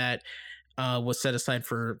money that was set aside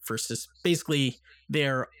for basically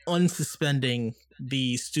they're unsuspending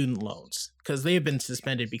the student loans because they have been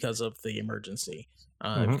suspended because of the emergency,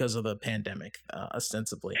 because of the pandemic,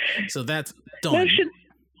 ostensibly. So that's done. Now,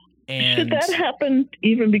 should that happen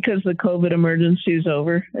even because the COVID emergency is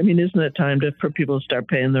over? I mean, isn't it time for people to start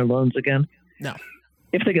paying their loans again? No.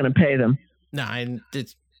 If they're going to pay them. No, I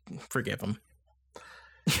did forgive them.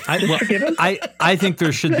 I think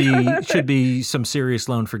there should be some serious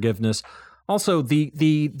loan forgiveness. Also,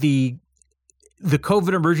 the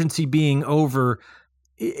COVID emergency being over,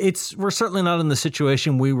 we're certainly not in the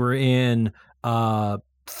situation we were in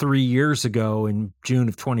 3 years ago in June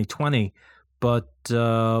of 2020, but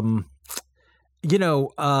COVID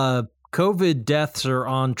deaths are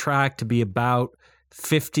on track to be about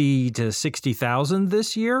 50 to 60,000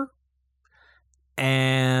 this year.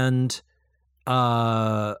 And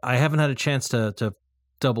I haven't had a chance to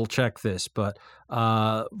double check this, but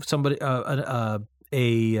somebody,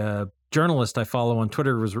 a journalist I follow on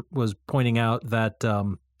Twitter was pointing out that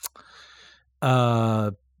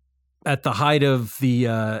at the height of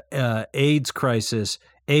the AIDS crisis,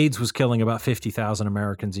 AIDS was killing about 50,000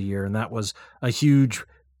 Americans a year, and that was a huge,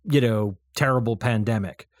 terrible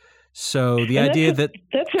pandemic. So the idea that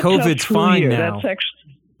COVID's fine now. That's actually,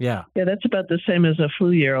 yeah, that's about the same as a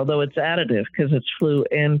flu year, although it's additive because it's flu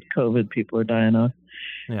and COVID people are dying of.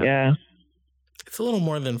 Yeah. It's a little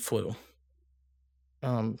more than flu.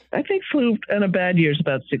 I think flu in a bad year is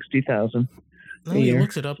about 60,000. He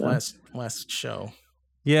looked it up last show.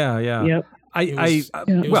 Yeah. Yep.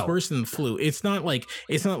 It was worse than the flu. It's not like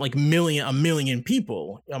a million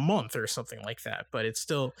people a month or something like that, but it's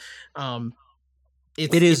still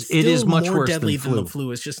it is much more deadly than the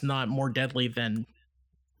flu. It's just not more deadly than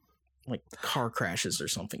like car crashes or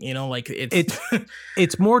something, like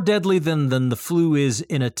it's more deadly than the flu is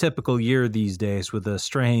in a typical year these days, with a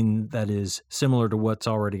strain that is similar to what's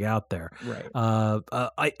already out there. Right.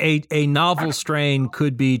 A novel strain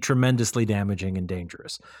could be tremendously damaging and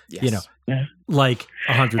dangerous. Yes. Like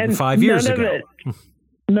 105 years ago.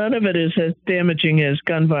 None of it is as damaging as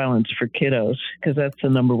gun violence for kiddos, because that's the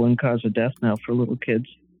number one cause of death now for little kids.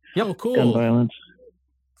 Yep. Oh, cool. Gun violence.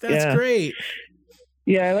 That's great.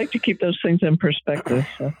 Yeah, I like to keep those things in perspective.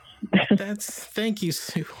 So. Thank you,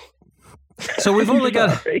 Sue. So we've only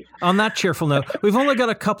got, on that cheerful note, we've only got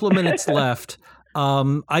a couple of minutes left.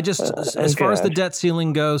 As far as the debt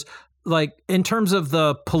ceiling goes, like in terms of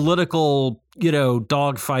the political,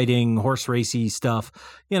 dogfighting, horse racy stuff,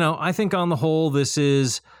 I think on the whole this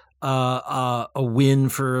is a win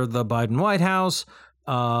for the Biden White House.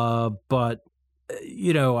 But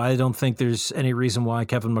I don't think there's any reason why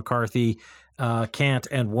Kevin McCarthy can't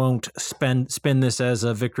and won't spin this as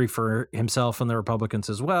a victory for himself and the Republicans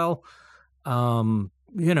as well.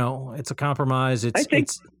 It's a compromise.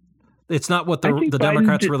 It's not what the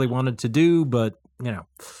Democrats really wanted to do, but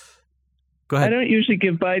go ahead. I don't usually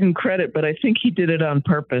give Biden credit, but I think he did it on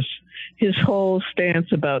purpose. His whole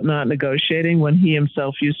stance about not negotiating when he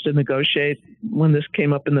himself used to negotiate when this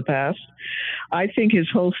came up in the past, I think his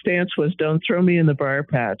whole stance was don't throw me in the briar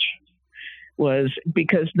patch. Was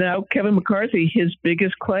because now Kevin McCarthy, his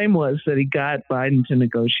biggest claim was that he got Biden to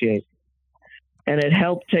negotiate, and it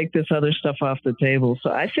helped take this other stuff off the table.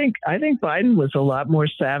 So I think Biden was a lot more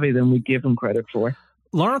savvy than we give him credit for.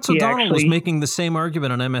 Lawrence O'Donnell was making the same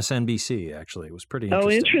argument on MSNBC. Actually, it was pretty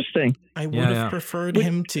interesting. Oh, interesting. I would have preferred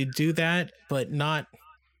him to do that, but not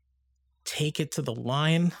take it to the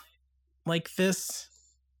line like this.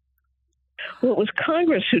 Well, it was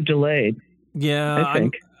Congress who delayed. Yeah, I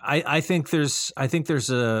think. I think there's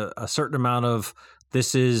a certain amount of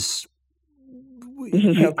this is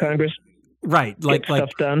how Congress like stuff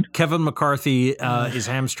done. Kevin McCarthy is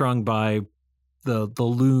hamstrung by the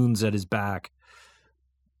loons at his back.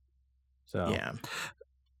 So yeah.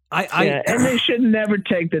 And they should never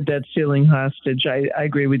take the debt ceiling hostage. I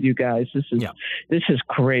agree with you guys. This is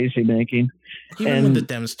crazy making. Even when the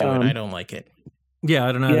Dems do it, I don't like it. Yeah,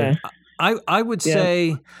 I don't know. Yeah. I would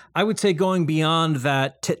say going beyond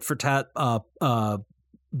that tit for tat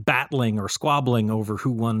battling or squabbling over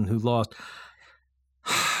who won and who lost.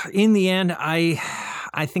 In the end, I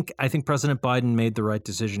think President Biden made the right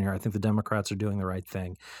decision here. I think the Democrats are doing the right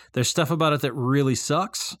thing. There's stuff about it that really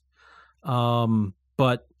sucks,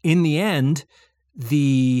 but in the end,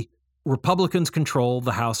 the Republicans control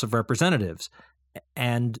the House of Representatives,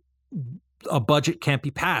 and a budget can't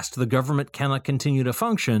be passed. The government cannot continue to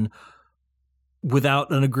function without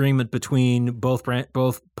an agreement between both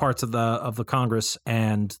parts of the Congress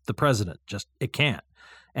and the president. Just it can't,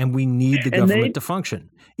 and we need the government to function.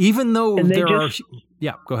 Even though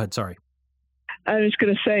yeah, go ahead. Sorry, I was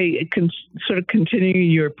going to say it can sort of continue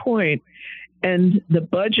your point, and the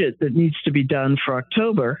budget that needs to be done for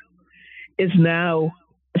October is now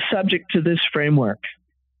subject to this framework.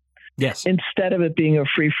 Yes, instead of it being a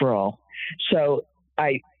free for all. So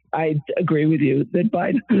I agree with you that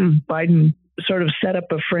Biden sort of set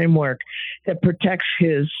up a framework that protects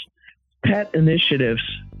his pet initiatives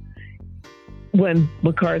when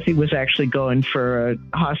McCarthy was actually going for a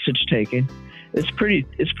hostage taking. It's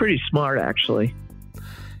pretty smart, actually.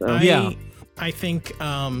 So, I think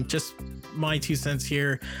just my 2 cents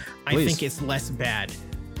here. I think it's less bad.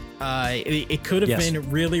 It could have been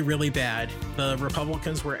really, really bad. The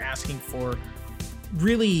Republicans were asking for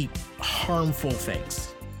really harmful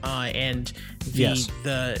things. And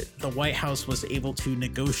the White House was able to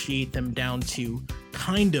negotiate them down to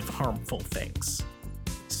kind of harmful things.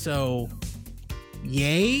 So,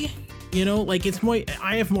 yay, it's more.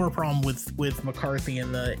 I have more problem with McCarthy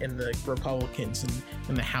and the Republicans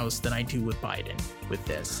in the House than I do with Biden with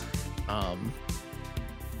this.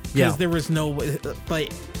 Because there was no,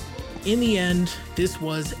 but in the end, this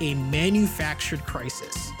was a manufactured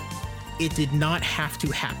crisis. It did not have to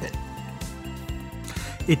happen.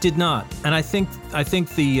 It did not, and I think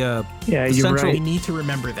the you're central. right. We need to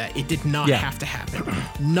remember that it did not have to happen.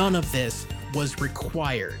 None of this was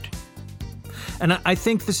required. And I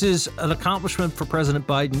think this is an accomplishment for President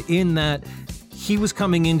Biden in that he was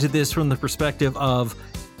coming into this from the perspective of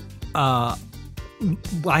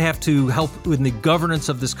I have to help with the governance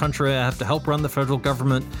of this country. I have to help run the federal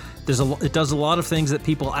government. It does a lot of things that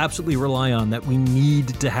people absolutely rely on that we need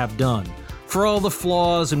to have done. For all the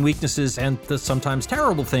flaws and weaknesses and the sometimes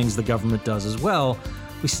terrible things the government does as well,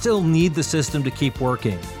 we still need the system to keep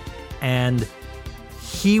working. And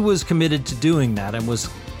he was committed to doing that and was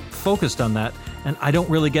focused on that. And I don't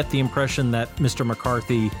really get the impression that Mr.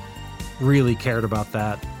 McCarthy really cared about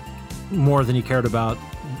that more than he cared about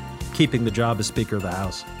keeping the job as Speaker of the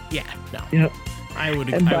House. Yeah, no. Yep. I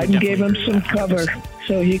would. And Biden gave him some cover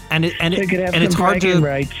so he could have some bragging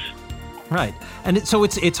rights. Right, and so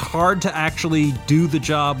it's hard to actually do the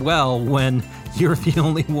job well when you're the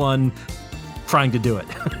only one trying to do it.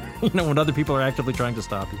 When other people are actively trying to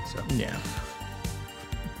stop you. So yeah.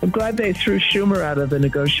 I'm glad they threw Schumer out of the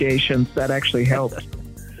negotiations. That actually helped.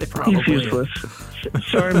 He's useless.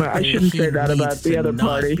 Sorry, I shouldn't say that about the other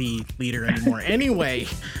party. Not be leader anymore. Anyway,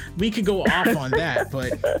 we could go off on that,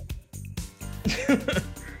 but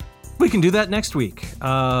we can do that next week.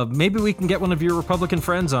 Maybe we can get one of your Republican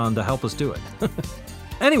friends on to help us do it.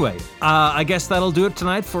 Anyway, I guess that'll do it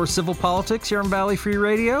tonight for Civil Politics here on Valley Free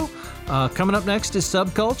Radio. Coming up next is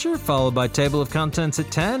Subculture, followed by Table of Contents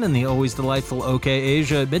at 10 and the always delightful OK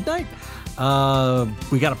Asia at midnight.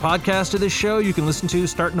 We got a podcast of this show you can listen to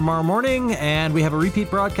starting tomorrow morning, and we have a repeat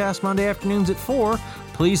broadcast Monday afternoons at 4.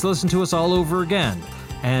 Please listen to us all over again.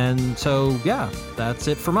 And so, yeah, that's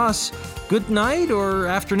it from us. Good night or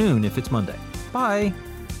afternoon if it's Monday. Bye.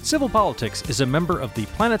 Civil Politics is a member of the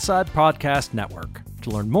Planetside Podcast Network. To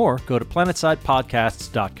learn more, go to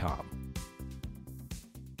planetsidepodcasts.com.